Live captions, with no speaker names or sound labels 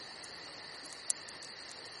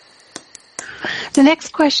The next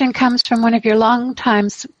question comes from one of your longtime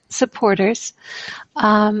supporters.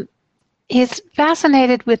 He's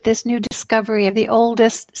fascinated with this new discovery of the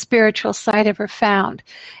oldest spiritual site ever found.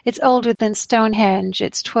 It's older than Stonehenge.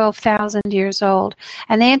 It's 12,000 years old.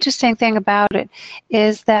 And the interesting thing about it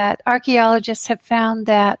is that archaeologists have found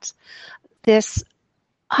that this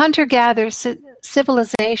hunter-gatherer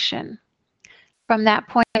civilization from that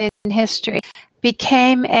point in history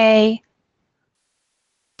became a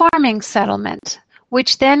farming settlement,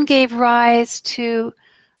 which then gave rise to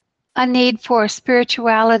a need for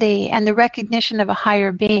spirituality and the recognition of a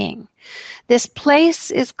higher being. This place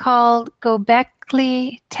is called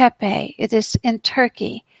Göbekli Tepe. It is in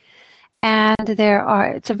Turkey. And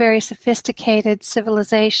it's a very sophisticated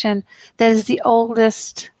civilization that is the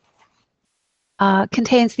oldest,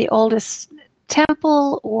 contains the oldest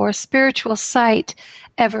temple or spiritual site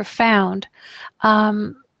ever found.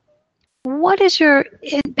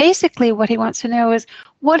 Basically what he wants to know is,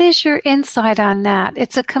 what is your insight on that?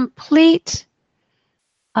 It's a complete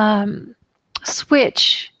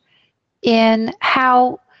switch in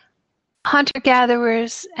how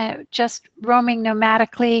hunter-gatherers just roaming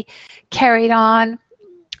nomadically carried on.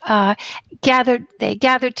 They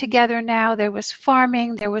gathered together now. There was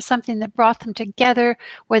farming. There was something that brought them together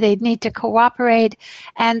where they'd need to cooperate.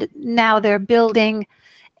 And now they're building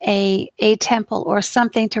a temple or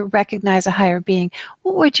something to recognize a higher being.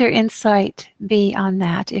 What would your insight be on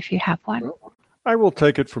that, if you have one? Well, I will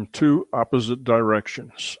take it from two opposite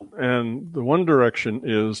directions. And the one direction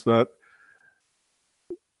is that,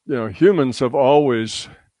 humans have always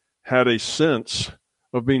had a sense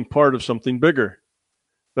of being part of something bigger.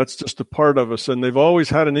 That's just a part of us. And they've always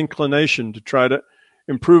had an inclination to try to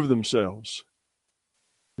improve themselves.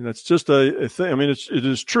 And that's just a thing. I mean, it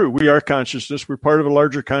is true. We are consciousness. We're part of a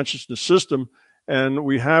larger consciousness system. And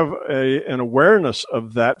we have an awareness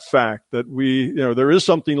of that fact that there is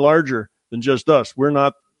something larger than just us. We're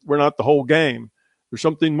not the whole game. There's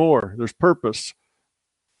something more. There's purpose.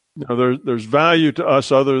 There's value to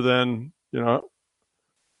us other than,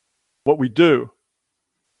 what we do.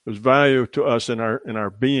 There's value to us in our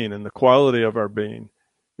being and the quality of our being,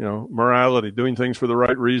 morality, doing things for the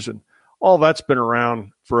right reason. All that's been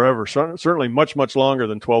around forever, certainly much, much longer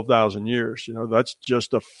than 12,000 years. That's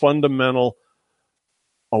just a fundamental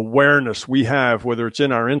awareness we have, whether it's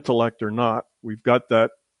in our intellect or not. We've got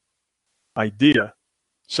that idea,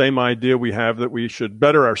 same idea we have that we should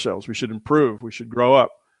better ourselves, we should improve, we should grow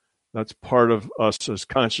up. That's part of us as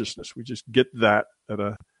consciousness. We just get that at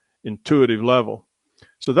an intuitive level.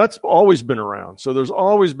 So that's always been around. So there's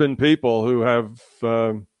always been people who have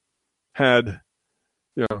had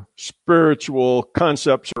spiritual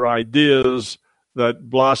concepts or ideas that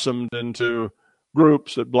blossomed into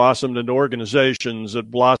groups, that blossomed into organizations,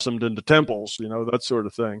 that blossomed into temples, that sort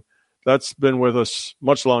of thing. That's been with us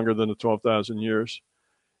much longer than the 12,000 years.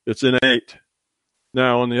 It's innate.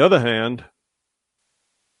 Now, on the other hand,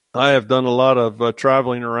 I have done a lot of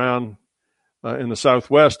traveling around in the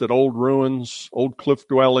Southwest at old ruins, old cliff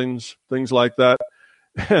dwellings, things like that.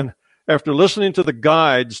 And after listening to the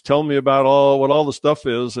guides tell me about what all the stuff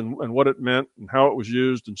is and what it meant and how it was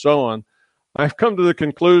used and so on, I've come to the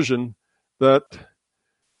conclusion that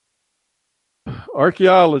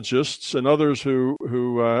archaeologists and others who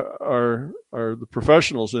are the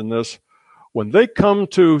professionals in this, when they come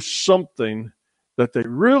to something that they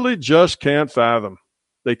really just can't fathom,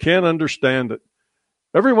 they can't understand it.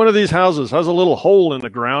 Every one of these houses has a little hole in the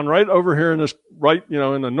ground right over here in this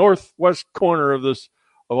in the northwest corner of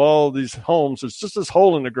all these homes. It's just this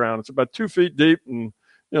hole in the ground. It's about 2 feet deep and,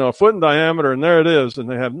 a foot in diameter, and there it is. And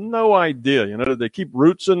they have no idea, did they keep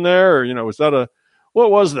roots in there? Or,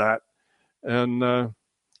 what was that? And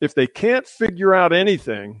if they can't figure out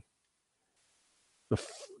anything,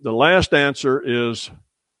 the last answer is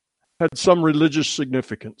had some religious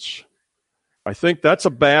significance. I think that's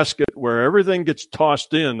a basket where everything gets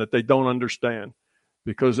tossed in that they don't understand,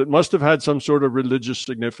 because it must have had some sort of religious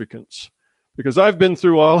significance. Because I've been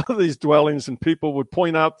through all of these dwellings and people would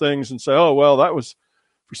point out things and say, oh, well, that was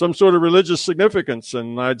for some sort of religious significance.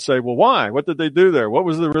 And I'd say, well, why? What did they do there? What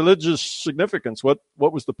was the religious significance? What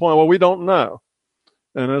was the point? Well, we don't know.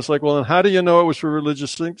 And it's like, well, then how do you know it was for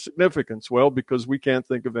religious significance? Well, because we can't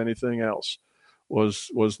think of anything else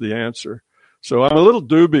was the answer. So I'm a little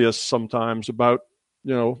dubious sometimes about,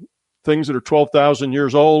 things that are 12,000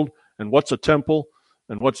 years old and what's a temple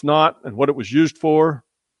and what's not and what it was used for.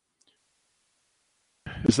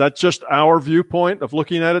 Is that just our viewpoint of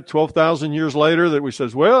looking at it 12,000 years later that we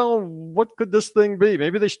says, well, what could this thing be?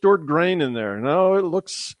 Maybe they stored grain in there. No, it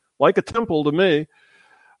looks like a temple to me.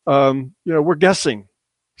 We're guessing.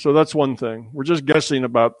 So that's one thing. We're just guessing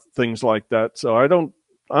about things like that. So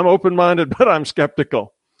I'm open-minded, but I'm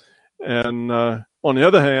skeptical. And on the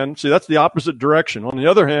other hand, see, that's the opposite direction. On the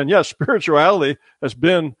other hand, yes, spirituality has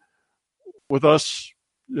been with us,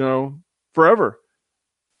 forever.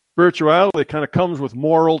 Spirituality kind of comes with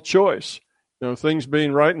moral choice, things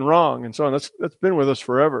being right and wrong and so on. That's been with us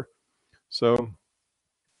forever. So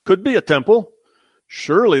could be a temple.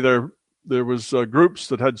 Surely there was groups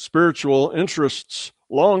that had spiritual interests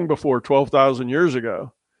long before 12,000 years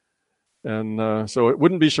ago. And so it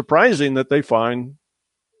wouldn't be surprising that they find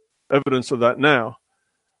evidence of that now.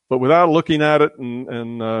 But without looking at it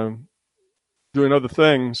and doing other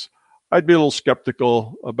things, I'd be a little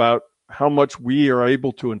skeptical about how much we are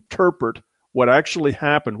able to interpret what actually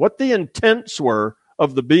happened, what the intents were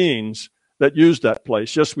of the beings that used that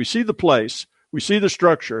place. Yes, we see the place, we see the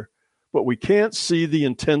structure, but we can't see the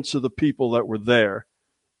intents of the people that were there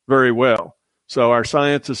very well. So our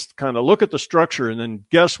scientists kind of look at the structure and then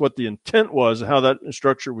guess what the intent was, how that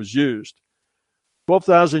structure was used.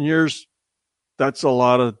 12,000 years, that's a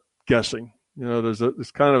lot of guessing.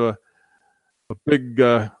 There's kind of a big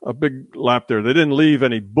lap there. They didn't leave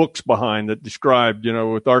any books behind that described,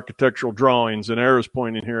 with architectural drawings and arrows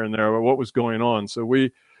pointing here and there about what was going on. So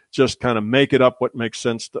we just kind of make it up what makes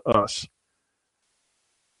sense to us.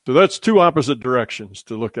 So that's two opposite directions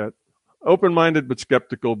to look at. Open-minded but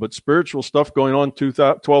skeptical, but spiritual stuff going on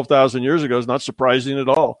 12,000 years ago is not surprising at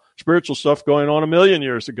all. Spiritual stuff going on 1,000,000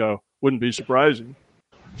 years ago wouldn't be surprising.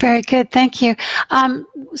 Very good. Thank you.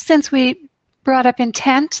 Since we brought up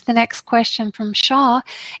intent, the next question from Shaw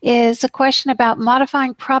is a question about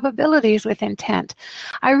modifying probabilities with intent.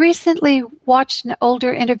 I recently watched an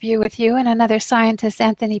older interview with you and another scientist,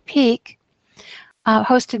 Anthony Peake,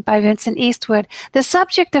 hosted by Vincent Eastwood. The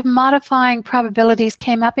subject of modifying probabilities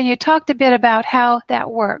came up, and you talked a bit about how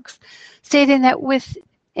that works, stating that with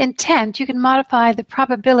intent, you can modify the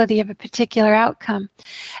probability of a particular outcome.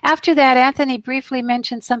 After that, Anthony briefly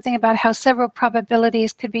mentioned something about how several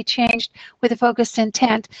probabilities could be changed with a focused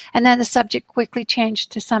intent, and then the subject quickly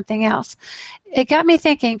changed to something else. It got me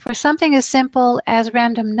thinking, for something as simple as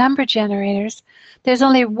random number generators, there's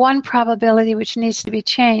only one probability which needs to be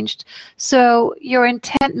changed. So your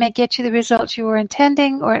intent may get you the results you were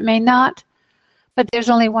intending, or it may not, but there's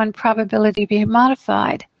only one probability being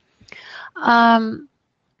modified.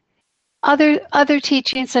 Other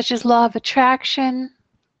teachings, such as law of attraction,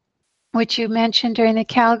 which you mentioned during the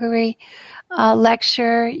Calgary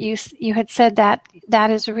lecture, you had said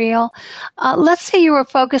that is real. Let's say you were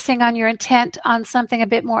focusing on your intent on something a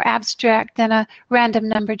bit more abstract than a random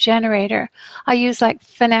number generator. I'll use like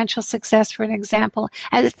financial success for an example,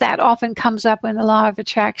 as that often comes up in the law of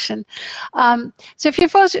attraction. So if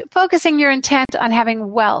you're focusing your intent on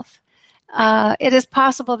having wealth, it is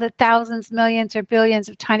possible that thousands, millions, or billions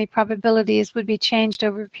of tiny probabilities would be changed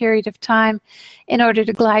over a period of time in order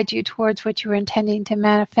to glide you towards what you were intending to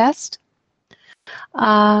manifest.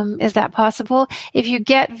 Is that possible? If you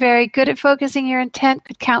get very good at focusing your intent,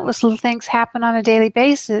 could countless little things happen on a daily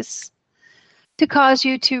basis to cause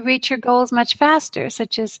you to reach your goals much faster,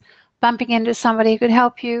 such as bumping into somebody who could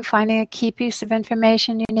help you, finding a key piece of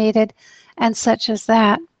information you needed, and such as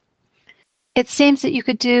that. It seems that you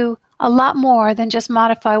could do a lot more than just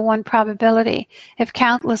modify one probability if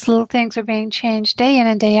countless little things are being changed day in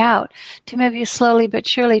and day out to move you slowly but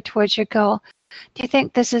surely towards your goal. Do you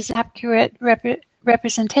think this is accurate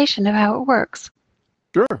representation of how it works?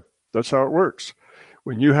 Sure, that's how it works.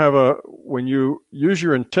 When you use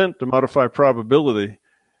your intent to modify probability,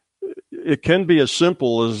 it can be as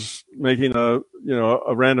simple as making a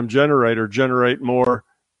random generator generate more,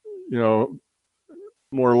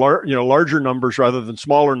 larger numbers rather than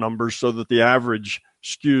smaller numbers, so that the average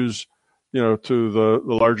skews, to the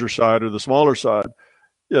larger side or the smaller side.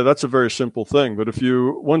 Yeah, that's a very simple thing. But if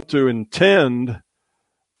you want to intend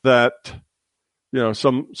that,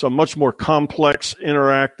 some much more complex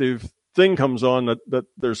interactive thing comes on that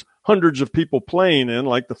there's hundreds of people playing in,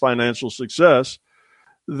 like the financial success,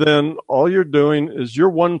 then all you're doing is you're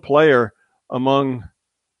one player among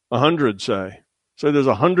 100, say. So there's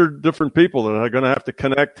 100 different people that are going to have to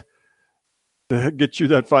connect to get you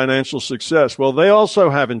that financial success. Well, they also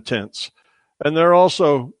have intents, and they're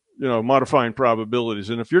also, modifying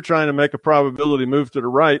probabilities. And if you're trying to make a probability move to the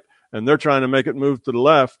right and they're trying to make it move to the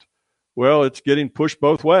left, well, it's getting pushed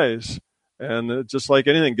both ways. And just like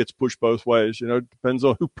anything gets pushed both ways, it depends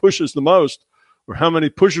on who pushes the most or how many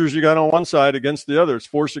pushers you got on one side against the other. It's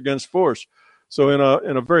force against force. So in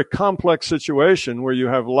a very complex situation where you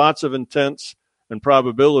have lots of intents and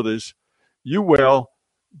probabilities, you will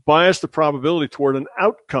bias the probability toward an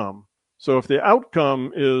outcome. So if the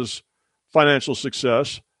outcome is financial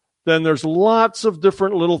success, then there's lots of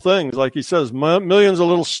different little things, like he says, millions of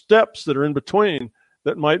little steps that are in between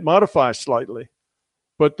that might modify slightly.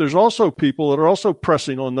 But there's also people that are also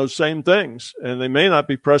pressing on those same things, and they may not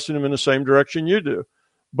be pressing them in the same direction you do.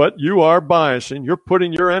 But you are biasing. You're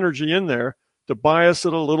putting your energy in there to bias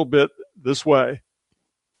it a little bit this way.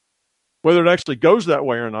 Whether it actually goes that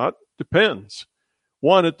way or not depends.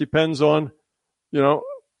 One, it depends on,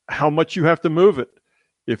 how much you have to move it.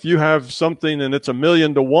 If you have something and it's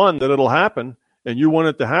 1,000,000 to 1 that it'll happen, and you want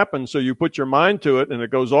it to happen, so you put your mind to it, and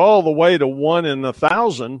it goes all the way to 1 in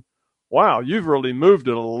 1,000, wow, you've really moved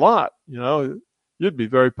it a lot. You'd be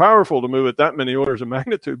very powerful to move it that many orders of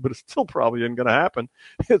magnitude, but it still probably isn't going to happen.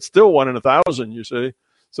 It's still 1 in 1,000, you see.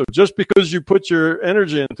 So just because you put your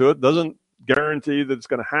energy into it doesn't guarantee that it's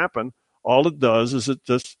going to happen. All it does is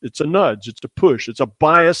it's a nudge, it's a push, it's a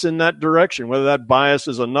bias in that direction. Whether that bias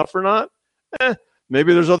is enough or not,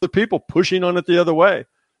 maybe there's other people pushing on it the other way.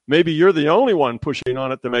 Maybe you're the only one pushing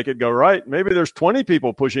on it to make it go right. Maybe there's 20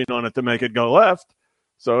 people pushing on it to make it go left.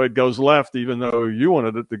 So it goes left even though you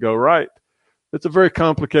wanted it to go right. It's a very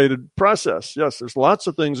complicated process. Yes, there's lots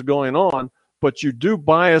of things going on, but you do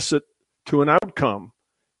bias it to an outcome.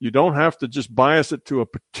 You don't have to just bias it to a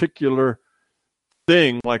particular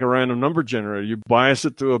thing like a random number generator. You bias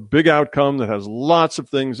it to a big outcome that has lots of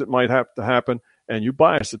things that might have to happen, and you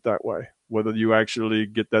bias it that way. Whether you actually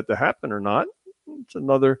get that to happen or not, it's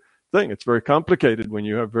another thing. It's very complicated when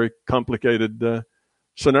you have very complicated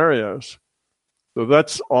scenarios. So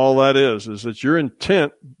that's all that is that your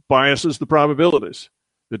intent biases the probabilities.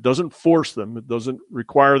 It doesn't force them. It doesn't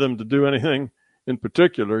require them to do anything in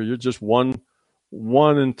particular. You're just one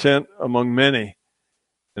intent among many.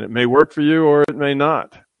 And it may work for you or it may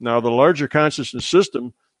not. Now, the larger consciousness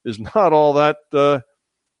system is not all that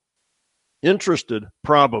interested,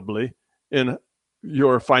 probably, in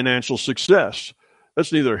your financial success.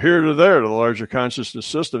 That's neither here nor there to the larger consciousness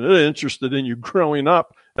system. It's interested in you growing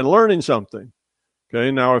up and learning something. Okay,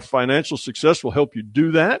 now if financial success will help you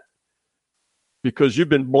do that, because you've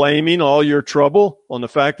been blaming all your trouble on the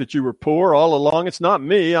fact that you were poor all along. It's not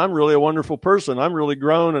me. I'm really a wonderful person. I'm really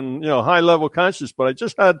grown and, high level conscious, but I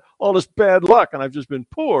just had all this bad luck and I've just been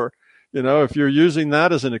poor. If you're using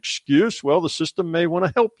that as an excuse, well, the system may want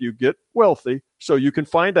to help you get wealthy so you can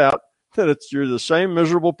find out that you're the same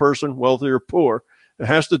miserable person, wealthy or poor. It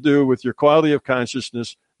has to do with your quality of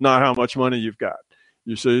consciousness, not how much money you've got.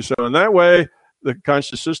 You see, so in that way, the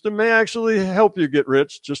conscious system may actually help you get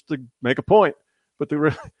rich just to make a point. But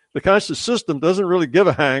the conscious system doesn't really give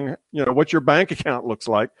a hang, what your bank account looks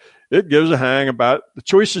like. It gives a hang about the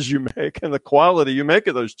choices you make and the quality you make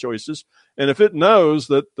of those choices. And if it knows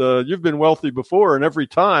that you've been wealthy before and every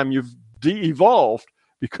time you've de-evolved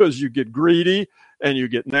because you get greedy and you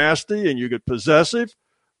get nasty and you get possessive,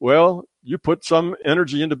 well, you put some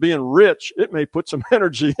energy into being rich. It may put some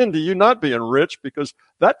energy into you not being rich because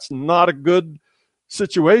that's not a good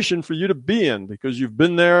situation for you to be in because you've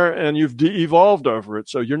been there and you've de-evolved over it.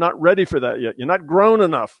 So you're not ready for that yet. You're not grown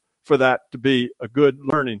enough for that to be a good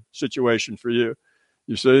learning situation for you.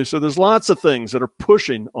 You see, so there's lots of things that are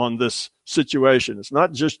pushing on this situation. It's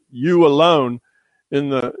not just you alone in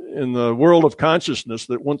the world of consciousness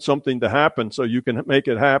that want something to happen so you can make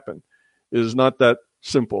it happen. It is not that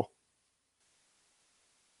simple.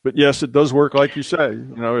 But yes, it does work like you say.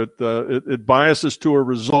 It biases to a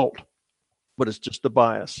result. But it's just a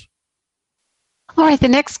bias. All right, the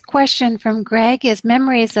next question from Greg is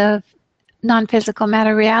memories of non-physical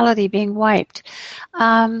matter reality being wiped.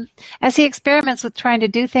 As he experiments with trying to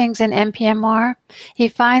do things in NPMR, he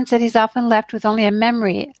finds that he's often left with only a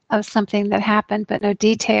memory of something that happened, but no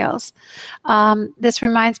details. This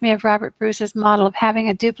reminds me of Robert Bruce's model of having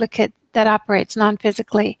a duplicate that operates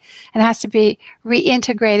non-physically and has to be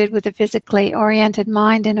reintegrated with a physically oriented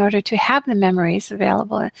mind in order to have the memories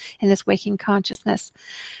available in this waking consciousness.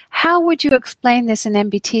 How would you explain this in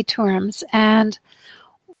MBT terms? And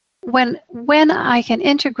when I can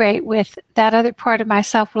integrate with that other part of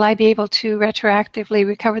myself, will I be able to retroactively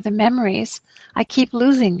recover the memories I keep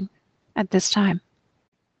losing at this time?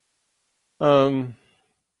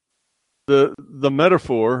 The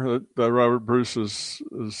metaphor that Robert Bruce is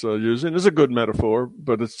using is a good metaphor,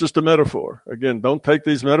 but it's just a metaphor. Again, don't take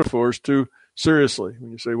these metaphors too seriously.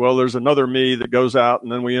 When you say, well, there's another me that goes out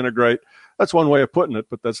and then we integrate, that's one way of putting it,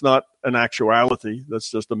 but that's not an actuality. That's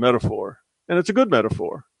just a metaphor. And it's a good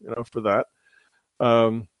metaphor, for that.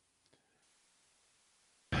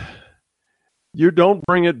 You don't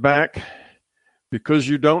bring it back because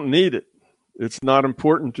you don't need it. It's not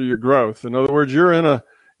important to your growth. In other words, you're in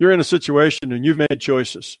a situation and you've made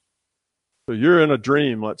choices. So you're in a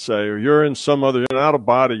dream, let's say, or you're in some other, you're out of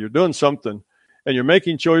body, you're doing something, and you're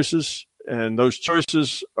making choices, and those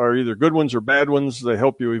choices are either good ones or bad ones. They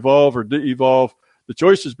help you evolve or de-evolve. The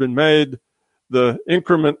choice has been made. The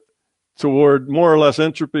increment toward more or less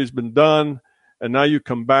entropy has been done, and now you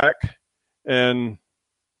come back, and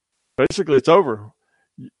basically it's over.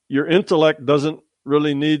 Your intellect doesn't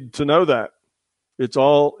really need to know that.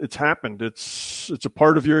 It's happened. It's a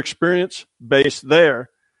part of your experience based there.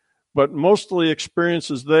 But mostly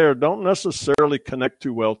experiences there don't necessarily connect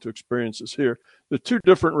too well to experiences here. The two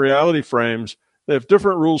different reality frames, they have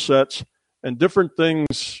different rule sets, and different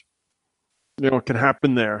things, can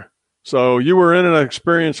happen there. So you were in an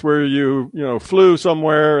experience where you flew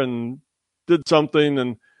somewhere and did something,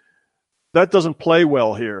 and that doesn't play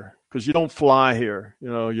well here because you don't fly here.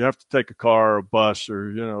 You have to take a car or a bus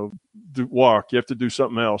or, walk. You have to do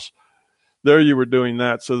something else. There you were doing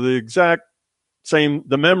that. So the exact same,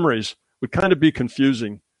 the memories would kind of be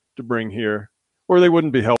confusing to bring here, or they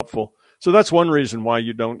wouldn't be helpful. So that's one reason why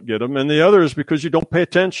you don't get them. And the other is because you don't pay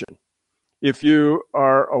attention. If you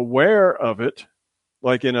are aware of it,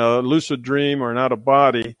 like in a lucid dream or an out of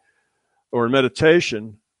body or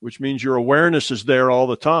meditation, which means your awareness is there all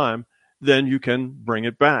the time, then you can bring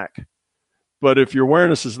it back. But if your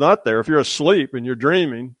awareness is not there, if you're asleep and you're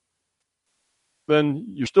dreaming, then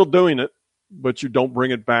you're still doing it, but you don't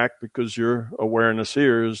bring it back because your awareness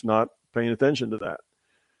here is not paying attention to that.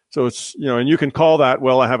 So it's, and you can call that,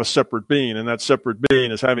 well, I have a separate being, and that separate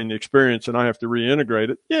being is having the experience and I have to reintegrate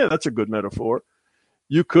it. Yeah, that's a good metaphor.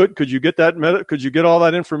 Could you get could you get all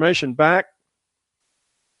that information back?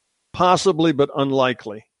 Possibly, but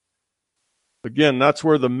unlikely. Again, that's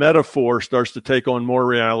where the metaphor starts to take on more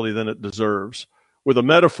reality than it deserves. With a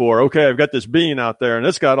metaphor, okay, I've got this being out there and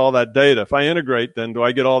it's got all that data. If I integrate, then do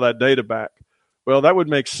I get all that data back? Well, that would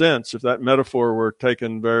make sense if that metaphor were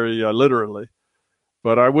taken very literally.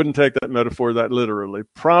 But I wouldn't take that metaphor that literally.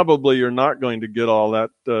 Probably you're not going to get all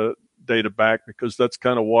that data back because that's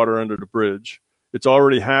kind of water under the bridge. It's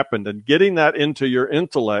already happened. And getting that into your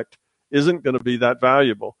intellect isn't going to be that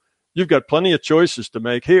valuable. You've got plenty of choices to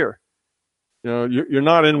make here. You're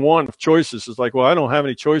not in one of choices. It's like, well, I don't have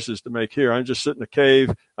any choices to make here. I just sit in a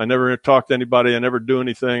cave. I never talk to anybody. I never do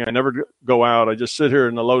anything. I never go out. I just sit here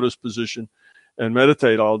in the lotus position and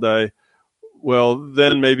meditate all day. Well,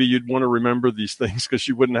 then maybe you'd want to remember these things because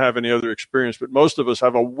you wouldn't have any other experience. But most of us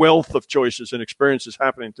have a wealth of choices and experiences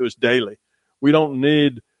happening to us daily. We don't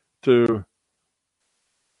need to,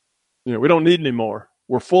 we don't need any more.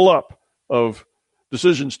 We're full up of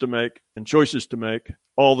decisions to make and choices to make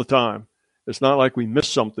all the time. It's not like we miss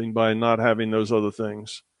something by not having those other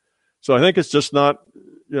things. So I think it's just not,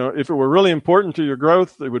 if it were really important to your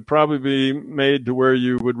growth, it would probably be made to where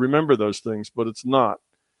you would remember those things, but it's not.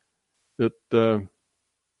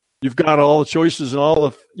 You've got all the choices and all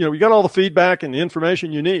the, you got all the feedback and the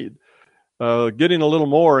information you need. Getting a little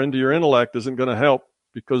more into your intellect isn't going to help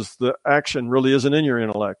because the action really isn't in your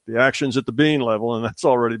intellect. The action's at the being level, and that's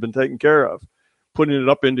already been taken care of. Putting it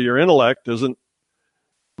up into your intellect isn't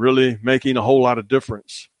really making a whole lot of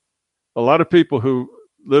difference. A lot of people who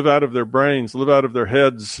live out of their brains, live out of their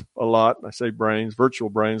heads a lot. I say brains, virtual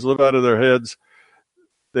brains, live out of their heads.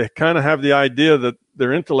 They kind of have the idea that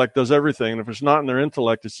their intellect does everything. And if it's not in their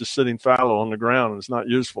intellect, it's just sitting fallow on the ground and it's not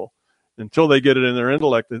useful. Until they get it in their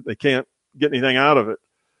intellect, they can't get anything out of it.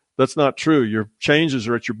 That's not true. Your changes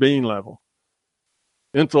are at your being level.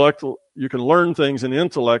 Intellectual, you can learn things in the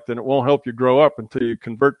intellect and it won't help you grow up until you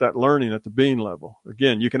convert that learning at the being level.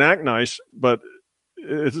 Again, you can act nice, but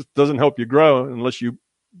it doesn't help you grow unless you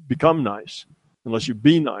become nice, unless you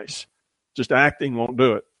be nice. Just acting won't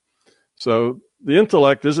do it. So the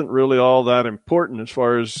intellect isn't really all that important as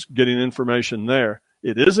far as getting information there.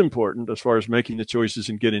 It is important as far as making the choices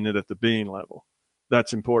and getting it at the being level.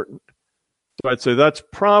 That's important. So I'd say that's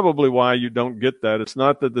probably why you don't get that. It's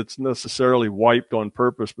not that it's necessarily wiped on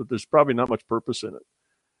purpose, but there's probably not much purpose in it.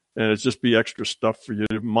 And it's just be extra stuff for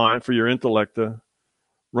your mind, for your intellect to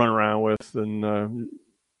run around with. And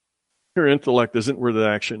your intellect isn't where the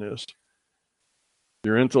action is.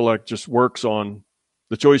 Your intellect just works on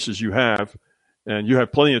the choices you have, and you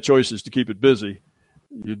have plenty of choices to keep it busy.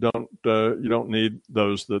 You don't need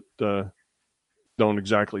those that don't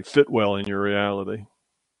exactly fit well in your reality.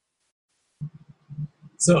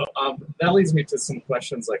 So that leads me to some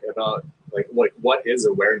questions about what is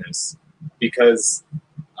awareness? Because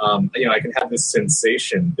I can have this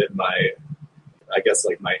sensation that my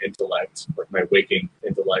intellect, like my waking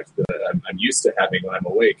intellect that I'm used to having when I'm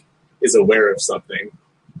awake, is aware of something,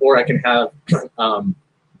 or I can have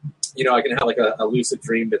like a lucid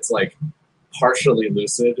dream that's like partially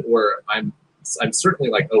lucid, where I'm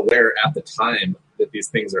certainly like aware at the time that these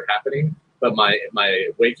things are happening, but my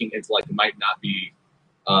waking intellect might not be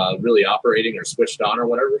really operating or switched on or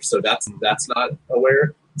whatever. So that's not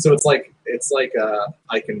aware. So it's like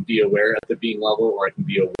I can be aware at the being level, or I can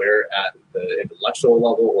be aware at the intellectual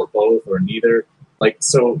level, or both, or neither. Like,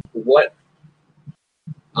 so what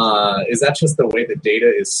is that? Just the way the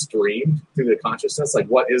data is streamed through the consciousness? Like,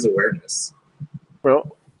 what is awareness?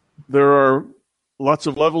 Well, there are lots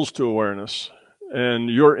of levels to awareness, and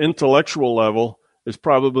your intellectual level is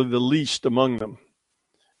probably the least among them.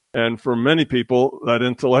 And for many people, that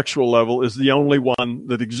intellectual level is the only one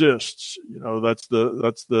that exists. You know, that's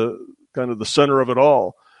the kind of the center of it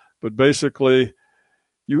all. But basically,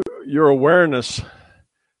 your awareness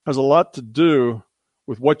has a lot to do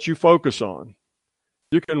with what you focus on.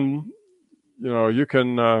 You can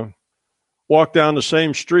walk down the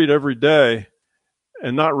same street every day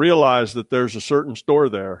and not realize that there's a certain store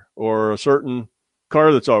there, or a certain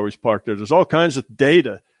car that's always parked there. There's all kinds of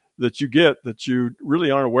data that you get that you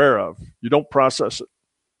really aren't aware of. You don't process it.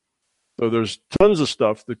 So there's tons of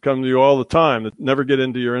stuff that come to you all the time that never get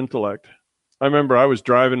into your intellect. I remember I was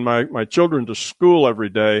driving my children to school every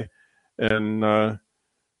day, and my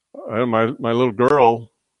little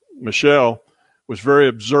girl, Michelle, was very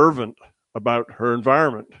observant about her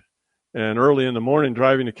environment. And early in the morning,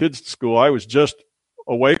 driving the kids to school, I was just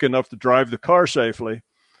awake enough to drive the car safely.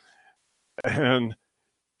 And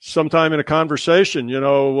sometime in a conversation,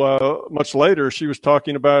 much later, she was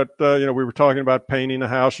talking about, we were talking about painting a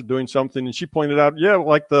house or doing something, and she pointed out,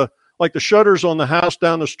 like the shutters on the house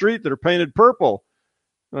down the street that are painted purple.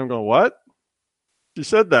 And I'm going, what? She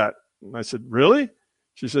said that. And I said, really?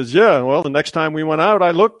 She says, yeah. Well, the next time we went out,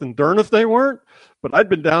 I looked, and darn if they weren't. But I'd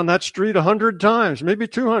been down that street 100 times, maybe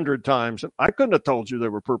 200 times, and I couldn't have told you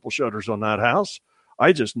there were purple shutters on that house.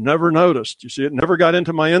 I just never noticed. You see, it never got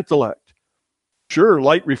into my intellect. Sure,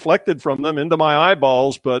 light reflected from them into my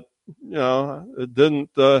eyeballs, but it didn't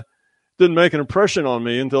make an impression on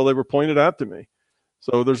me until they were pointed out to me.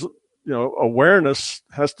 So there's awareness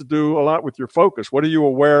has to do a lot with your focus. What are you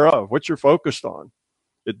aware of? What you're focused on?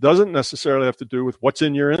 It doesn't necessarily have to do with what's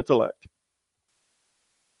in your intellect.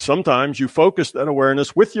 Sometimes you focus that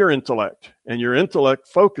awareness with your intellect, and your intellect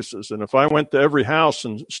focuses. And if I went to every house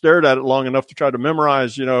and stared at it long enough to try to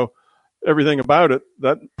memorize, everything about it,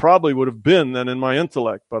 that probably would have been then in my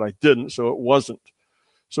intellect, but I didn't, so it wasn't.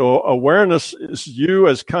 So awareness is you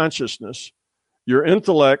as consciousness. Your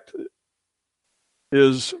intellect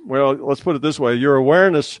is, well, let's put it this way. Your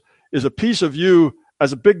awareness is a piece of you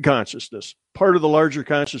as a big consciousness, part of the larger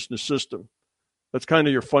consciousness system. That's kind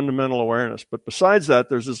of your fundamental awareness. But besides that,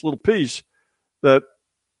 there's this little piece that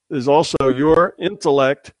is also your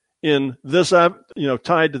intellect in this,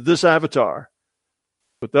 tied to this avatar.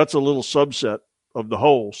 But that's a little subset of the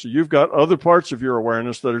whole. So you've got other parts of your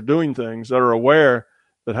awareness that are doing things, that are aware,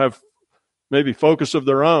 that have maybe focus of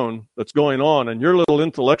their own that's going on. And your little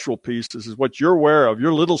intellectual piece is what you're aware of.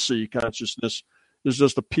 Your little C consciousness is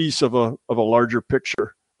just a piece of a larger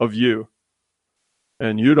picture of you.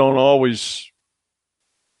 And you don't always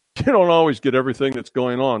get everything that's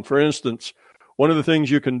going on. For instance, one of the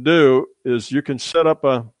things you can do is you can set up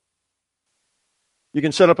a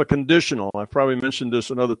conditional. I've probably mentioned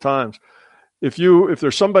this in other times. If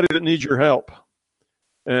there's somebody that needs your help,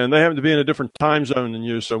 and they happen to be in a different time zone than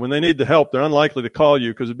you, so when they need the help, they're unlikely to call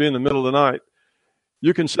you because it'd be in the middle of the night.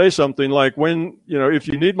 You can say something like, if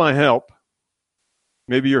you need my help,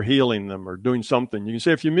 maybe you're healing them or doing something. You can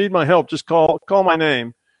say, if you need my help, just call my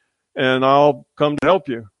name, and I'll come to help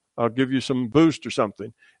you. I'll give you some boost or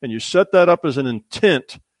something. And you set that up as an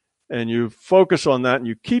intent, and you focus on that, and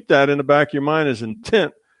you keep that in the back of your mind as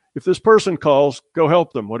intent. If this person calls, go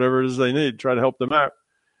help them, whatever it is they need, try to help them out.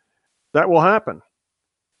 That will happen.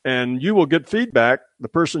 And you will get feedback. The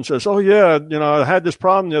person says, oh, yeah, I had this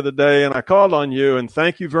problem the other day, and I called on you, and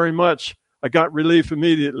thank you very much. I got relief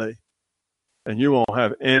immediately. And you won't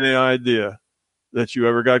have any idea that you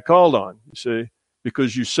ever got called on, you see,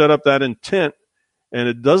 because you set up that intent, and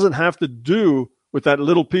it doesn't have to do with that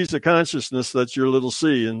little piece of consciousness that's your little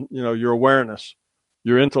C and, your awareness,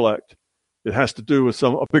 your intellect. It has to do with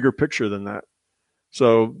a bigger picture than that.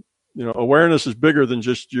 So, awareness is bigger than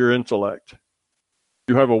just your intellect.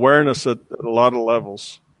 You have awareness at a lot of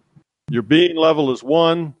levels. Your being level is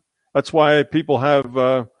one. That's why people have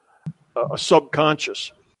a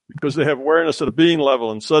subconscious, because they have awareness at a being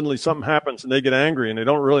level, and suddenly something happens and they get angry and they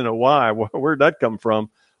don't really know why. Where'd that come from?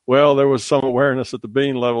 Well, there was some awareness at the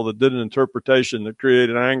being level that did an interpretation that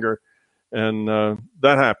created anger, and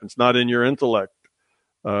that happens, not in your intellect.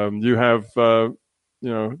 You have, the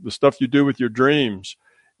stuff you do with your dreams.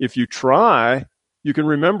 If you try, you can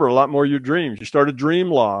remember a lot more of your dreams. You start a dream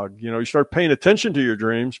log. You start paying attention to your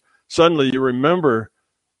dreams. suddenly you remember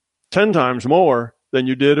 10 times more than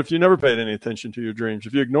you did if you never paid any attention to your dreams.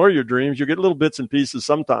 If you ignore your dreams, you get little bits and pieces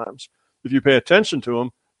sometimes. If you pay attention to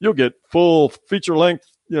them, you'll get full feature-length,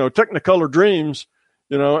 Technicolor dreams,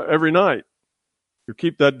 every night. You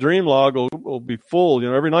keep that dream log will be full.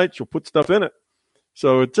 Every night you'll put stuff in it.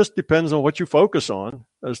 So it just depends on what you focus on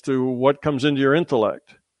as to what comes into your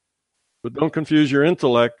intellect. But don't confuse your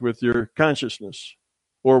intellect with your consciousness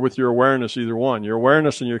or with your awareness, either one. Your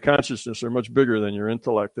awareness and your consciousness are much bigger than your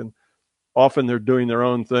intellect. And often they're doing their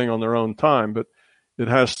own thing on their own time. But it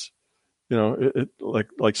has,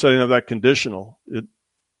 like setting up that conditional,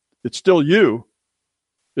 it's still you.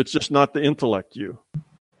 It's just not the intellect you.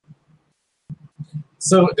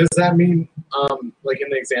 So does that mean, like in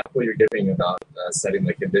the example you're giving about setting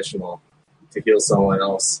the conditional to heal someone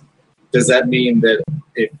else, does that mean that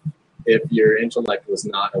if your intellect was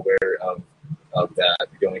not aware of that,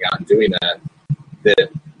 going out and doing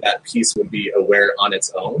that piece would be aware on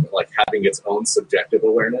its own, like having its own subjective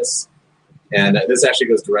awareness? And this actually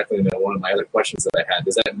goes directly into one of my other questions that I had.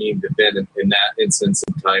 Does that mean that then in that instance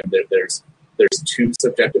of time there's two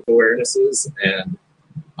subjective awarenesses, and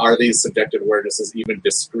are these subjective awarenesses even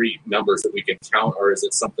discrete numbers that we can count, or is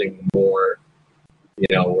it something more,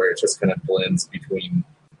 where it just kind of blends between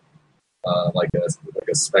like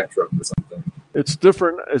a spectrum or something? It's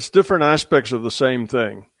different aspects of the same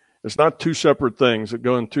thing. It's not two separate things that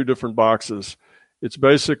go in two different boxes. It's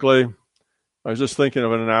basically, I was just thinking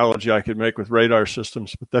of an analogy I could make with radar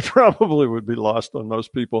systems, but that probably would be lost on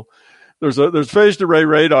most people. There's phased array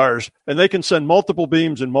radars, and they can send multiple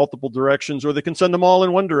beams in multiple directions, or they can send them all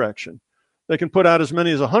in one direction. They can put out as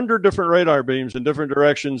many as 100 different radar beams in different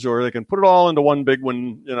directions, or they can put it all into one big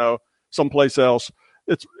one, someplace else.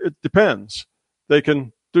 It depends. They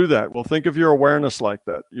can do that. Well, think of your awareness like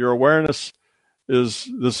that. Your awareness is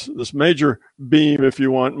this major beam, if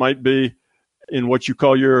you want, might be in what you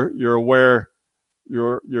call your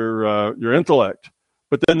intellect.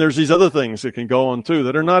 But then there's these other things that can go on too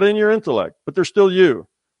that are not in your intellect, but they're still you.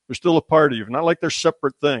 They're still a part of you. Not like they're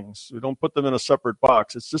separate things. We don't put them in a separate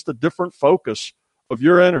box. It's just a different focus of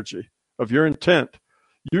your energy, of your intent.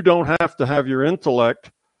 You don't have to have your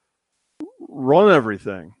intellect run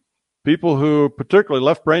everything. People who, particularly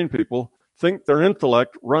left brain people, think their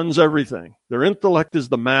intellect runs everything. Their intellect is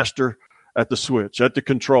the master at the switch, at the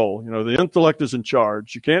control. The intellect is in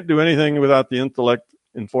charge. You can't do anything without the intellect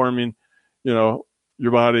informing,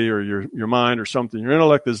 your body or your mind or something. Your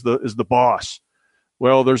intellect is the boss.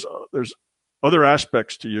 Well, there's other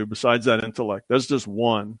aspects to you besides that intellect. That's just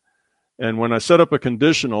one. And when I set up a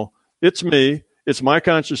conditional, it's me, it's my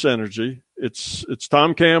conscious energy, it's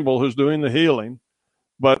Tom Campbell who's doing the healing,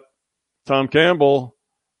 but Tom Campbell,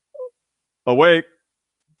 awake,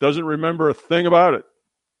 doesn't remember a thing about it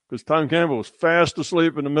because Tom Campbell was fast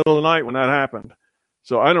asleep in the middle of the night when that happened.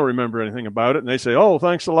 So I don't remember anything about it. And they say, "Oh,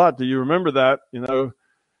 thanks a lot. Do you remember that?" And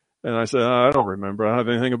I say, "I don't remember. I don't have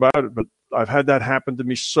anything about it." But I've had that happen to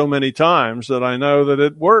me so many times that I know that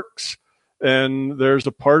it works. And there's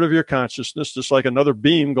a part of your consciousness, just like another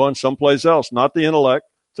beam going someplace else, not the intellect.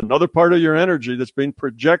 It's another part of your energy that's being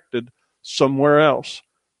projected somewhere else.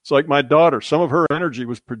 It's like my daughter. Some of her energy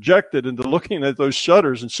was projected into looking at those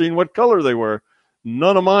shutters and seeing what color they were.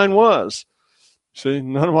 None of mine was. See,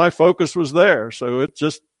 none of my focus was there. So it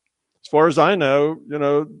just, as far as I know,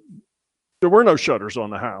 there were no shutters on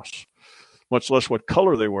the house, much less what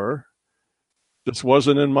color they were. This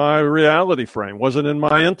wasn't in my reality frame, wasn't in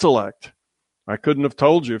my intellect. I couldn't have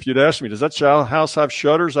told you if you'd asked me, does that house have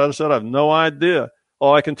shutters? I'd have said, I have no idea.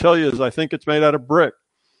 All I can tell you is I think it's made out of brick.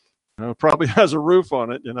 It probably has a roof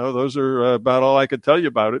on it. Those are about all I could tell you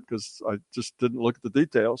about it because I just didn't look at the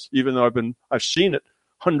details, even though I've seen it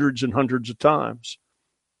hundreds and hundreds of times.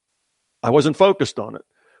 I wasn't focused on it.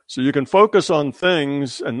 So you can focus on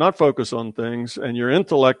things and not focus on things, and your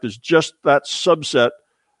intellect is just that subset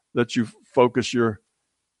that you focus your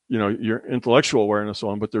intellectual awareness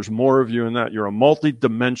on, but there's more of you in that. You're a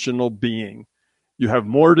multi-dimensional being. You have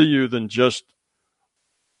more to you than just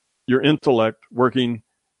your intellect working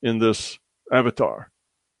in this avatar.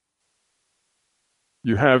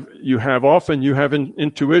 You have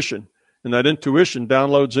intuition, and that intuition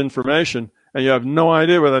downloads information, and you have no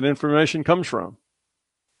idea where that information comes from.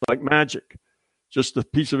 Like magic. Just the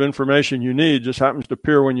piece of information you need just happens to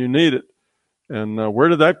appear when you need it. And where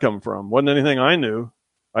did that come from? Wasn't anything I knew.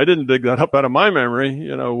 I didn't dig that up out of my memory.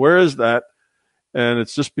 Where is that? And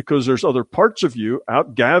it's just because there's other parts of you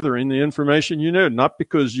out gathering the information you knew, not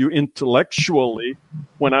because you intellectually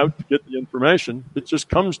went out to get the information. It just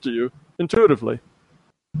comes to you intuitively.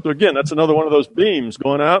 So again, that's another one of those beams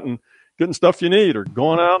going out and getting stuff you need, or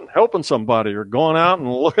going out and helping somebody, or going out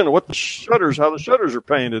and looking at how the shutters are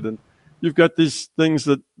painted. And you've got these things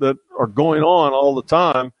that are going on all the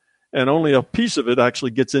time, and only a piece of it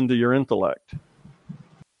actually gets into your intellect.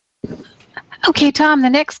 Okay, Tom, the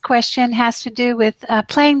next question has to do with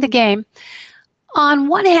playing the game. On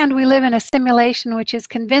one hand, we live in a simulation which is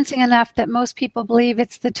convincing enough that most people believe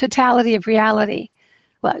it's the totality of reality.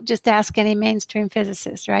 Well, just ask any mainstream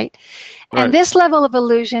physicist, right? And this level of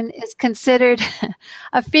illusion is considered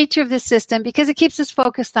a feature of the system because it keeps us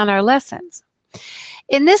focused on our lessons.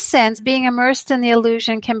 In this sense, being immersed in the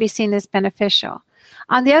illusion can be seen as beneficial.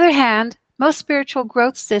 On the other hand, most spiritual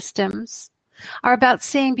growth systems are about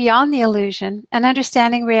seeing beyond the illusion and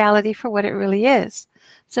understanding reality for what it really is.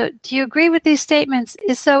 So do you agree with these statements?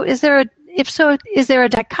 Is there a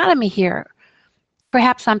dichotomy here,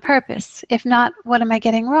 perhaps on purpose? If not, what am I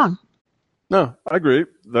getting wrong? No, I agree.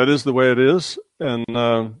 That is the way it is, and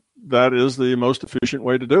that is the most efficient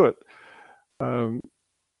way to do it.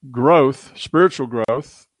 Growth, spiritual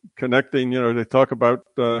growth, connecting, they talk about,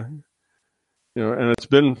 and it's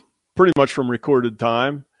been pretty much from recorded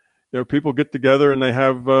time. People get together and they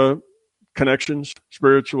have connections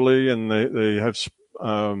spiritually, and they have,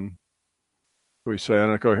 we say, I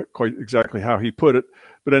don't know quite exactly how he put it,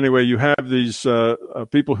 but anyway, you have these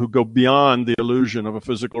people who go beyond the illusion of a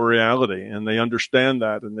physical reality, and they understand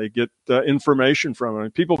that, and they get information from it.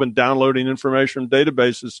 And people have been downloading information from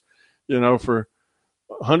databases, for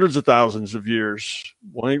hundreds of thousands of years,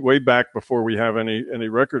 way back before we have any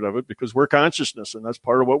record of it, because we're consciousness, and that's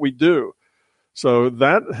part of what we do. So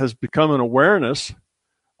that has become an awareness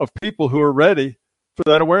of people who are ready for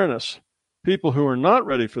that awareness. People who are not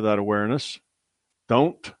ready for that awareness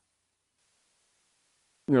don't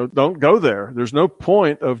go there. There's no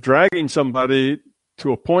point of dragging somebody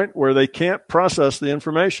to a point where they can't process the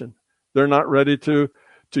information. They're not ready to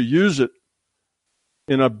use it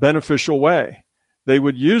in a beneficial way. They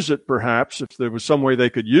would use it, perhaps, if there was some way they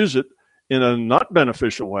could use it in a not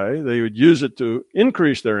beneficial way. They would use it to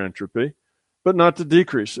increase their entropy, but not to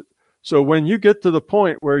decrease it. So when you get to the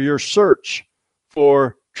point where your search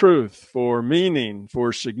for truth, for meaning,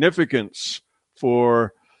 for significance,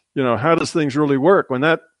 for, how does things really work?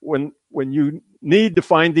 When you need to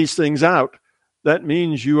find these things out, that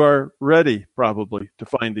means you are ready, probably, to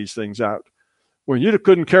find these things out. When you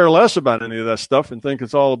couldn't care less about any of that stuff and think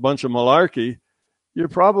it's all a bunch of malarkey, you're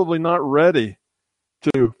probably not ready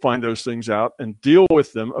to find those things out and deal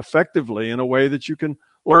with them effectively in a way that you can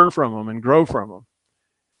learn from them and grow from them.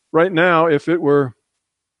 Right now, if it were,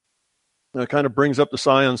 it kind of brings up the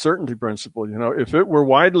psi uncertainty principle, if it were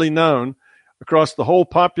widely known across the whole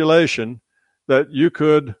population that you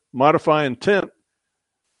could modify intent,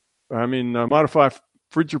 modify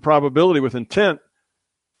future probability with intent.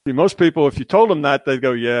 See, most people, if you told them that, they'd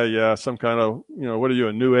go, yeah, some kind of, what are you,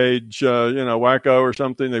 a new age, wacko or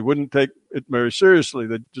something. They wouldn't take it very seriously.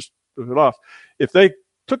 They'd just put it off. If they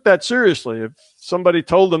took that seriously, if somebody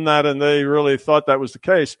told them that and they really thought that was the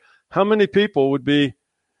case, how many people would be,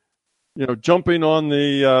 jumping on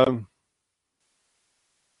the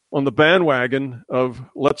bandwagon of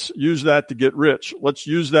let's use that to get rich. Let's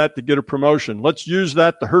use that to get a promotion. Let's use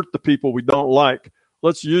that to hurt the people we don't like.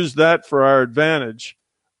 Let's use that for our advantage,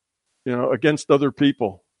 against other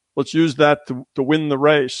people. Let's use that to win the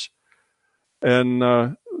race. And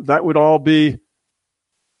that would all be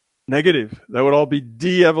negative. That would all be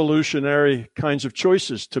de-evolutionary kinds of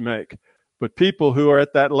choices to make. But people who are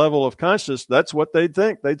at that level of consciousness, that's what they'd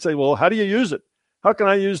think. They'd say, well, how do you use it? How can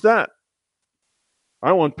I use that?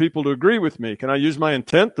 I want people to agree with me. Can I use my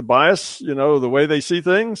intent to bias, the way they see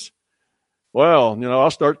things? Well,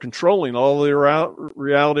 I'll start controlling all the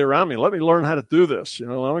reality around me. Let me learn how to do this. I'm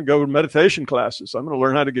going to go to meditation classes. I'm going to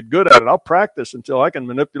learn how to get good at it. I'll practice until I can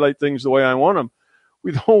manipulate things the way I want them.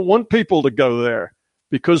 We don't want people to go there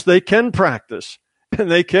because they can practice and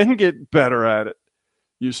they can get better at it,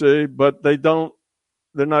 you see, but they're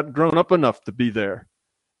not grown up enough to be there.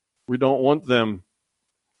 We don't want them,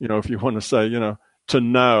 if you want to say, to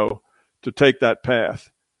take that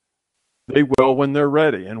path. They will when they're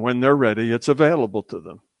ready. And when they're ready, it's available to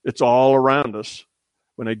them. It's all around us.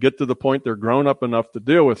 When they get to the point they're grown up enough to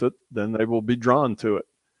deal with it, then they will be drawn to it.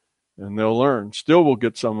 And they'll learn. Still, we'll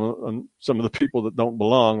get some of the people that don't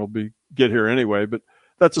belong will get here anyway, but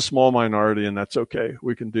that's a small minority, and that's okay.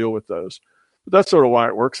 We can deal with those. But that's sort of why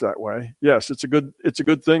it works that way. Yes, it's a good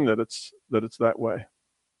thing that it's that way.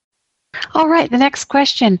 All right, the next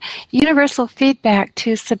question. Universal feedback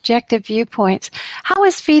to subjective viewpoints. How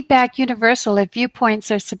is feedback universal if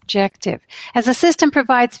viewpoints are subjective? As a system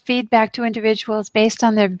provides feedback to individuals based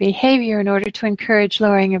on their behavior in order to encourage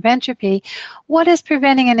lowering of entropy, what is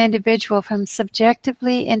preventing an individual from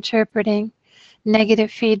subjectively interpreting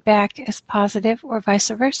negative feedback as positive or vice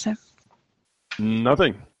versa?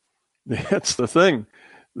 Nothing. That's the thing.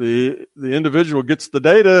 The individual gets the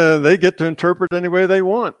data, they get to interpret any way they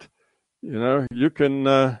want. You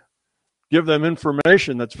can give them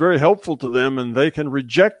information that's very helpful to them, and they can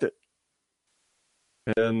reject it.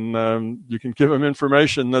 And you can give them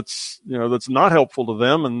information that's not helpful to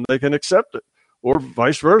them, and they can accept it, or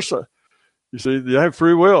vice versa. You see, they have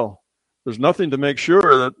free will. There's nothing to make sure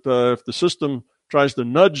that if the system tries to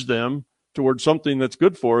nudge them towards something that's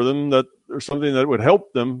good for them, that or something that would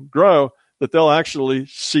help them grow, that they'll actually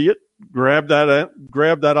see it, grab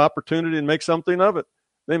that opportunity, and make something of it.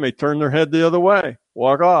 They may turn their head the other way,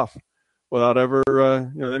 walk off, without ever.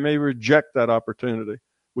 They may reject that opportunity,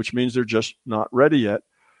 which means they're just not ready yet.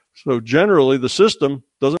 So generally, the system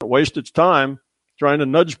doesn't waste its time trying to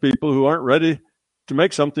nudge people who aren't ready to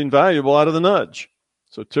make something valuable out of the nudge.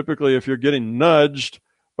 So typically, if you're getting nudged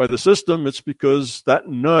by the system, it's because that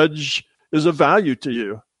nudge is of value to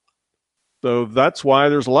you. So that's why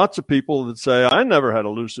there's lots of people that say, I never had a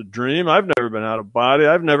lucid dream. I've never been out of body.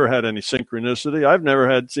 I've never had any synchronicity. I've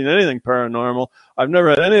never seen anything paranormal. I've never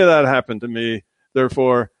had any of that happen to me.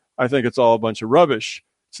 Therefore, I think it's all a bunch of rubbish.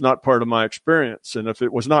 It's not part of my experience. And if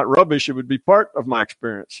it was not rubbish, it would be part of my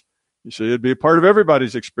experience. You see, it'd be a part of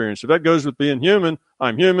everybody's experience. If that goes with being human,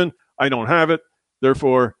 I'm human. I don't have it.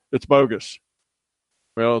 Therefore, it's bogus.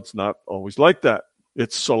 Well, it's not always like that.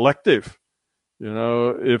 It's selective.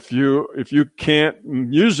 If you can't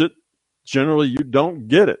use it, generally you don't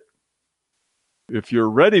get it. If you're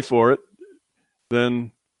ready for it,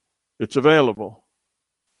 then it's available.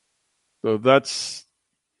 So that's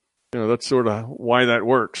sort of why that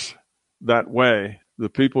works that way. The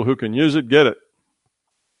people who can use it get it.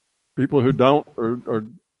 People who don't, or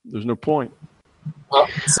there's no point.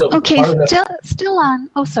 Okay, still on.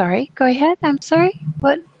 Oh, sorry. Go ahead. I'm sorry.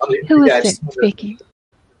 What? Who is it speaking?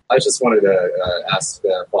 I just wanted to ask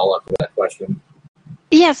a follow-up to that question.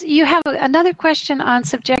 Yes, you have another question on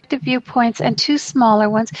subjective viewpoints and two smaller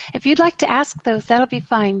ones. If you'd like to ask those, that'll be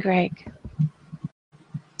fine, Greg.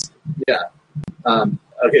 Yeah.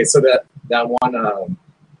 Okay, so that one,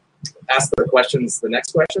 ask the questions, the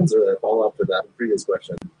next questions, or the follow-up to that previous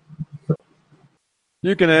question?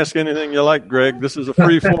 You can ask anything you like, Greg. This is a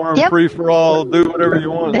free form, free for all. Do whatever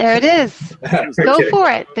you want. There it is. Okay. Go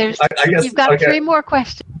for it. I guess, you've got three more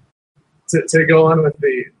questions. To go on with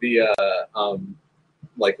the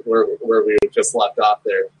like where we just left off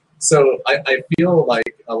there. So I feel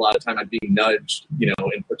like a lot of time I'm being nudged,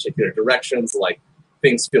 in particular directions. Like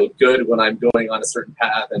things feel good when I'm going on a certain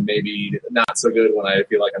path, and maybe not so good when I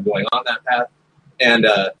feel like I'm going on that path. And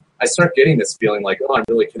I start getting this feeling like, oh, I'm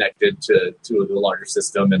really connected to the larger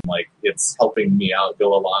system, and like it's helping me out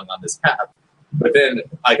go along on this path. But then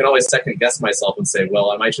I can always second guess myself and say,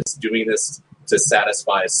 well, am I just doing this to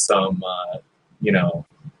satisfy some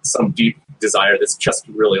deep desire that's just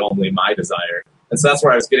really only my desire? And so that's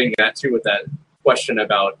where I was getting at too with that question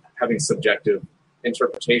about having subjective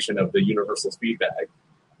interpretation of the universal feedback.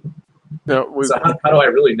 So how do I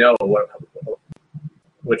really know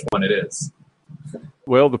which one it is?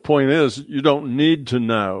 Well, the point is, you don't need to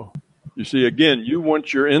know. You see, again, you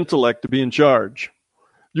want your intellect to be in charge.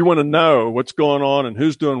 You want to know what's going on and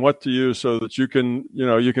who's doing what to you so that you can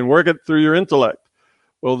work it through your intellect.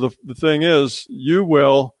 Well, the thing is, you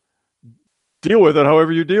will deal with it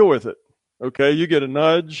however you deal with it. Okay, you get a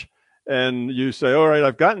nudge and you say, all right,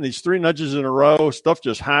 I've gotten these 3 nudges in a row. Stuff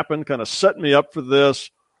just happened, kind of set me up for this.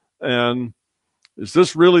 And is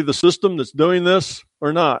this really the system that's doing this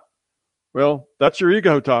or not? Well, that's your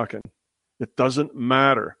ego talking. It doesn't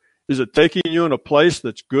matter. Is it taking you in a place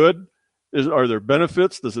that's good? Are there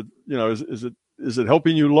benefits? Does it, is it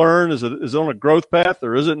helping you learn? Is it on a growth path,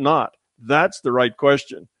 or is it not? That's the right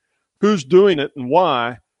question. Who's doing it and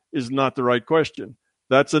why is not the right question.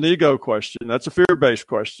 That's an ego question. That's a fear-based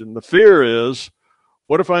question. The fear is,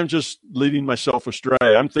 what if I'm just leading myself astray?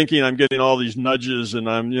 I'm thinking I'm getting all these nudges and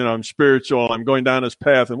I'm spiritual. I'm going down this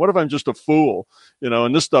path. And what if I'm just a fool,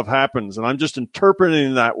 and this stuff happens and I'm just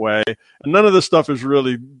interpreting that way. And none of this stuff is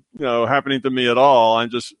really, happening to me at all. I'm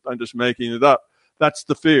just making it up. That's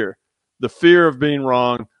the fear of being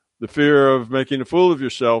wrong, the fear of making a fool of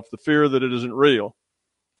yourself, the fear that it isn't real.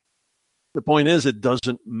 The point is, it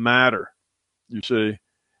doesn't matter. You see,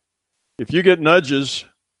 if you get nudges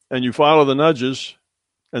and you follow the nudges,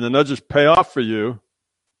 and the nudges pay off for you,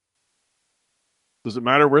 Does it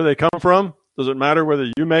matter where they come from? Does it matter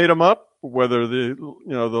whether you made them up, whether the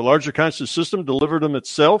larger conscious system delivered them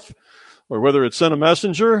itself, or whether it sent a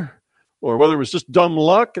messenger, or whether it was just dumb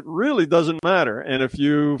luck? It really doesn't matter. And if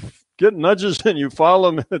you get nudges and you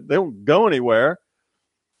follow them, they don't go anywhere.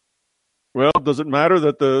 Well, does it matter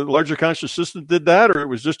that the larger conscious system did that, or it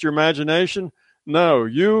was just your imagination? No,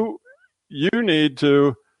 you need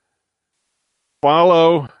to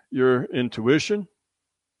follow your intuition,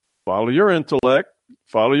 follow your intellect,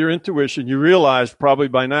 follow your intuition. You realize probably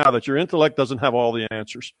by now that your intellect doesn't have all the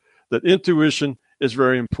answers, that intuition is a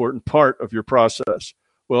very important part of your process.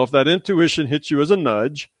 Well, if that intuition hits you as a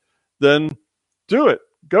nudge, then do it.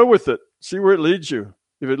 Go with it. See where it leads you.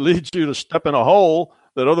 If it leads you to step in a hole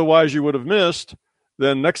that otherwise you would have missed,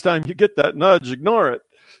 then next time you get that nudge, ignore it,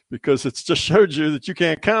 because it's just showed you that you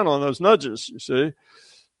can't count on those nudges, you see.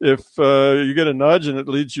 If you get a nudge and it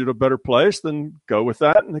leads you to a better place, then go with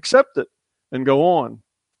that and accept it and go on.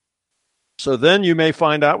 So then you may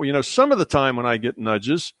find out, some of the time when I get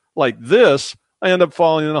nudges like this, I end up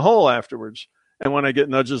falling in a hole afterwards. And when I get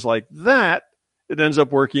nudges like that, it ends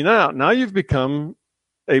up working out. Now you've become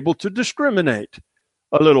able to discriminate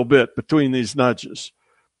a little bit between these nudges.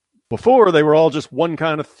 Before, they were all just one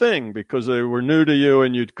kind of thing because they were new to you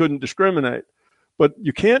and you couldn't discriminate. But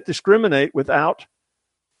you can't discriminate without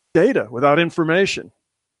data, without information,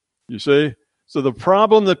 you see. So the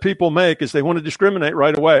problem that people make is they want to discriminate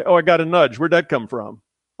right away. Oh, I got a nudge. Where'd that come from?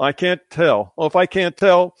 I can't tell. Well, if I can't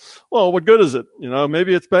tell, well, what good is it?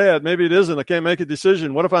 Maybe it's bad. Maybe it isn't. I can't make a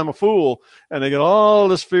decision. What if I'm a fool? And they get all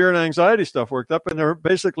this fear and anxiety stuff worked up, and they're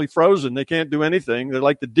basically frozen. They can't do anything. They're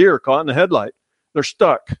like the deer caught in the headlight. They're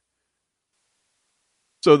stuck.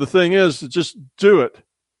 So the thing is to just do it.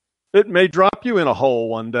 It may drop you in a hole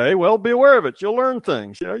one day. Well, be aware of it. You'll learn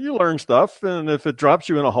things. You learn stuff. And if it drops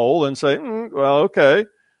you in a hole, then say, well, okay,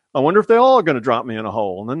 I wonder if they all are going to drop me in a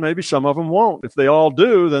hole. And then maybe some of them won't. If they all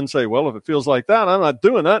do, then say, well, if it feels like that, I'm not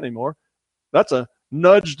doing that anymore. That's a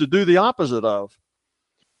nudge to do the opposite of.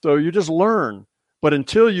 So you just learn. But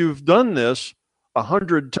until you've done this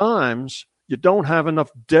 100 times, you don't have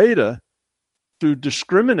enough data to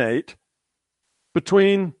discriminate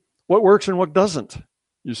between what works and what doesn't.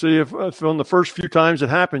 You see, if on the first few times it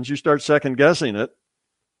happens, you start second guessing it,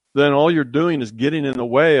 then all you're doing is getting in the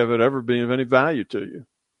way of it ever being of any value to you.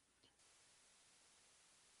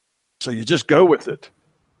 So you just go with it.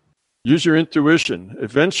 Use your intuition.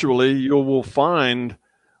 Eventually, you will find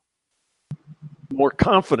more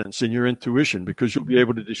confidence in your intuition because you'll be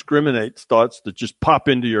able to discriminate thoughts that just pop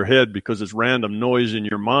into your head because it's random noise in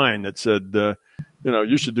your mind that said,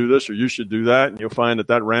 you should do this or you should do that. And you'll find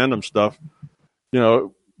that random stuff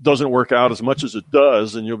doesn't work out as much as it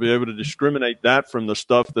does, and you'll be able to discriminate that from the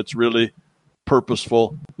stuff that's really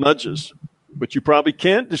purposeful nudges. But you probably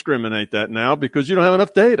can't discriminate that now because you don't have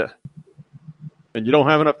enough data. And you don't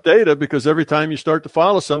have enough data because every time you start to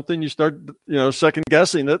follow something, you start, second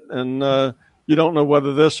guessing it, and you don't know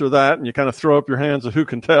whether this or that, and you kind of throw up your hands of who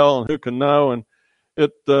can tell and who can know, and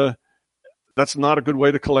that's not a good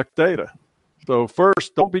way to collect data. So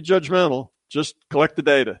first, don't be judgmental. Just collect the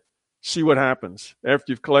data. See what happens. After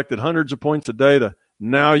you've collected hundreds of points of data,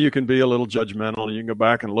 now you can be a little judgmental, and you can go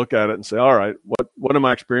back and look at it and say, all right, what am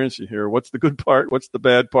I experiencing here? What's the good part? What's the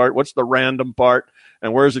bad part? What's the random part?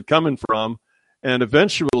 And where is it coming from? And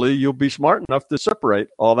eventually you'll be smart enough to separate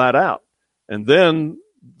all that out. And then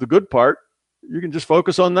the good part, you can just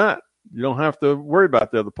focus on that. You don't have to worry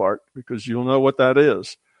about the other part because you'll know what that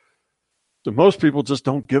is. So most people just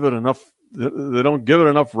don't give it enough. They don't give it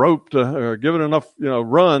enough rope or give it enough,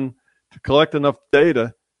 run to collect enough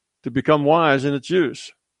data to become wise in its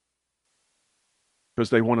use. Because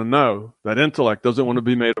they want to know. That intellect doesn't want to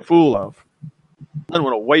be made a fool of. They don't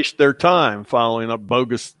want to waste their time following up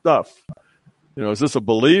bogus stuff. Is this a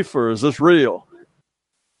belief or is this real?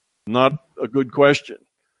 Not a good question.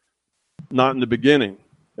 Not in the beginning.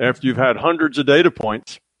 After you've had hundreds of data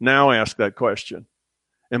points, now ask that question.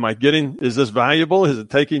 Is this valuable? Is it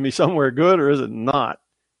taking me somewhere good or is it not?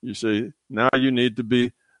 You see, now you need to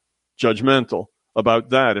be judgmental about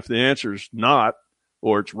that. If the answer is not,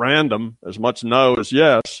 or it's random, as much no as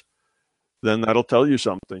yes, then that'll tell you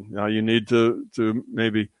something. Now you need to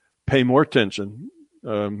maybe pay more attention,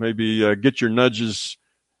 get your nudges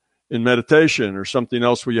in meditation or something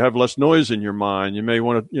else where you have less noise in your mind. You may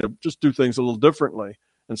want to just do things a little differently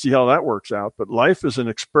and see how that works out. But life is an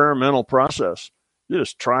experimental process. You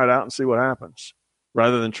just try it out and see what happens,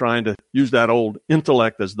 rather than trying to use that old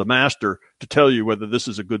intellect as the master to tell you whether this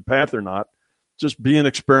is a good path or not. Just be an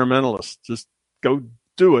experimentalist. Just go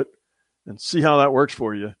do it and see how that works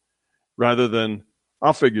for you, rather than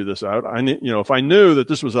I'll figure this out. I need, if I knew that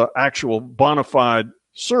this was an actual bona fide,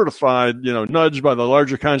 certified, nudge by the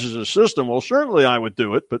larger consciousness system, well, certainly I would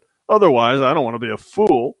do it. But otherwise, I don't want to be a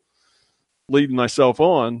fool leading myself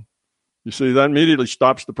on. You see, that immediately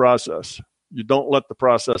stops the process. You don't let the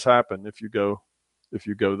process happen if you go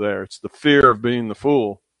there. It's the fear of being the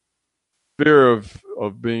fool, fear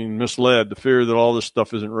of being misled, the fear that all this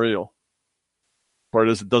stuff isn't real. Part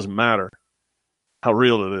is, it doesn't matter how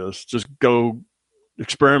real it is. Just go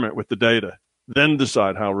experiment with the data, then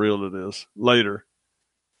decide how real it is later.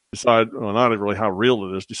 Decide, well, not really how real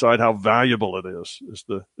it is, decide how valuable it is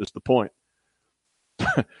the point.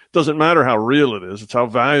 It doesn't matter how real it is, it's how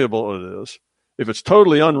valuable it is. If it's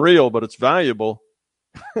totally unreal, but it's valuable,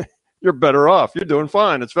 you're better off. You're doing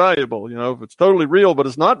fine. It's valuable. If it's totally real, but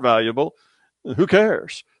it's not valuable, who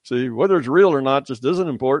cares? See, whether it's real or not just isn't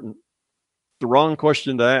important. It's the wrong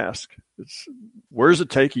question to ask. It's, where's it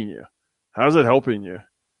taking you? How's it helping you?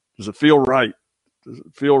 Does it feel right? Does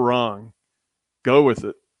it feel wrong? Go with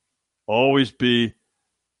it. Always be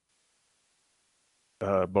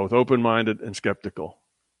both open-minded and skeptical.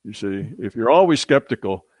 You see, if you're always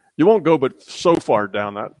skeptical, you won't go but so far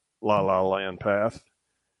down that la-la land path,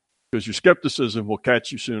 because your skepticism will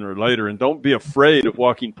catch you sooner or later. And don't be afraid of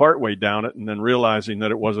walking partway down it and then realizing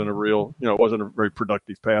that it wasn't it wasn't a very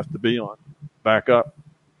productive path to be on. Back up.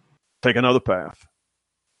 Take another path.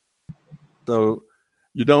 So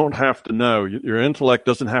you don't have to know. Your intellect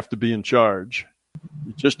doesn't have to be in charge.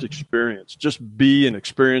 You just experience. Just be and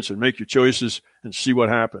experience and make your choices and see what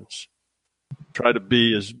happens. Try to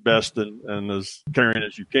be as best and as caring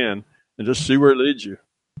as you can, and just see where it leads you.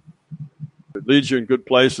 If it leads you in good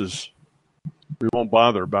places, we won't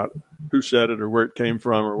bother about who said it or where it came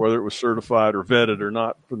from or whether it was certified or vetted or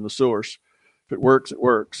not from the source. If it works, it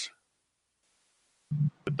works.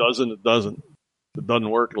 If it doesn't, it doesn't. If it doesn't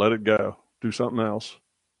work, let it go. Do something else.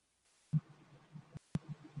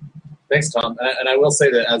 Thanks, Tom. And I will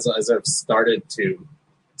say that as I've started to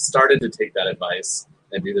take that advice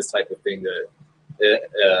and do this type of thing,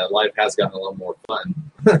 that life has gotten a lot more fun.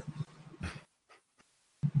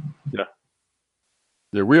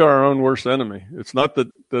 Yeah, we are our own worst enemy. It's not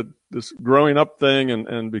that this growing up thing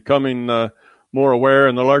and becoming more aware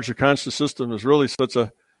in the larger conscious system is really such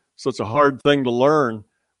a hard thing to learn.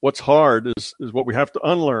 What's hard is what we have to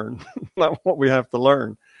unlearn, not what we have to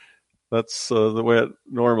learn. That's the way it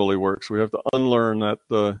normally works. We have to unlearn that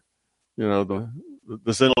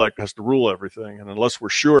this intellect has to rule everything, and unless we're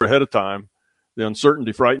sure ahead of time, the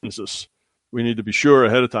uncertainty frightens us. We need to be sure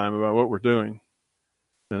ahead of time about what we're doing.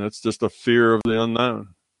 And it's just a fear of the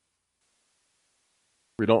unknown.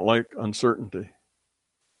 We don't like uncertainty.